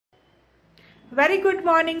Very good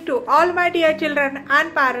morning to all my dear children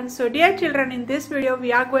and parents. So dear children, in this video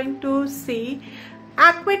we are going to see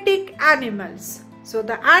aquatic animals. So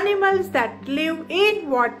the animals that live in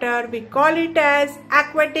water, we call it as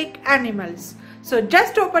aquatic animals. So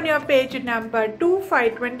just open your page number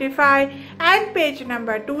 2525 and page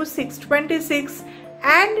number 2626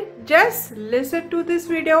 and just listen to this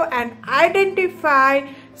video and identify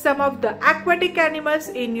some of the aquatic animals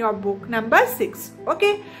in your book number 6.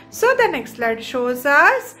 Okay, so the next slide shows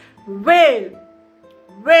us whale.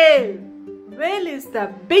 Whale is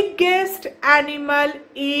the biggest animal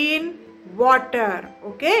in water.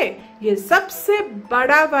 Okay, ये सबसे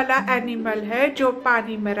बड़ा वाला animal है जो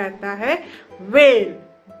पानी में रहता है, whale.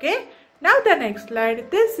 Okay, now the next slide.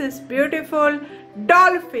 This is beautiful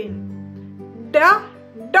dolphin. The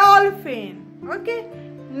dolphin. Okay,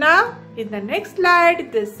 now in the next slide,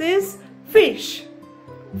 this is fish.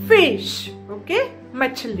 Okay,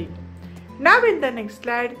 machli. Now in the next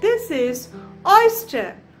slide, this is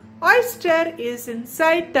oyster. Oyster is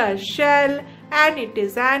inside the shell and it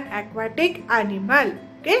is an aquatic animal.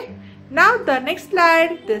 Okay, now the next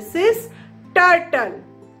slide, this is turtle.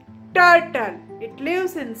 It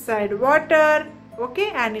lives inside water.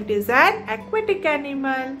 Okay, and it is an aquatic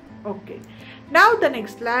animal. Okay, now the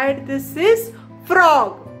next slide, this is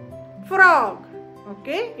frog.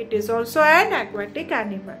 Okay, it is also an aquatic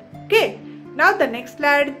animal. Okay, now the next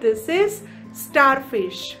slide, this is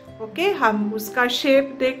starfish. Okay, हम उसका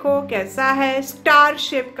shape देखो कैसा है, star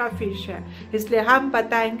shape का fish है, इसलिए हम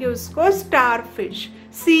बताएंगे उसको star fish,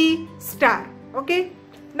 C star. Okay,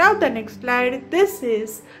 now the next slide, this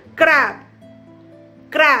is crab.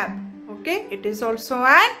 Okay, it is also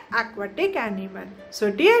an aquatic animal.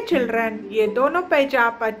 So dear children, ये दोनों पेज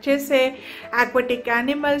आप अच्छे से aquatic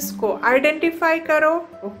animals को identify करो.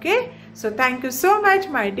 Okay, so thank you so much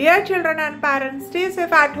my dear children and parents. Stay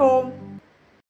safe at home.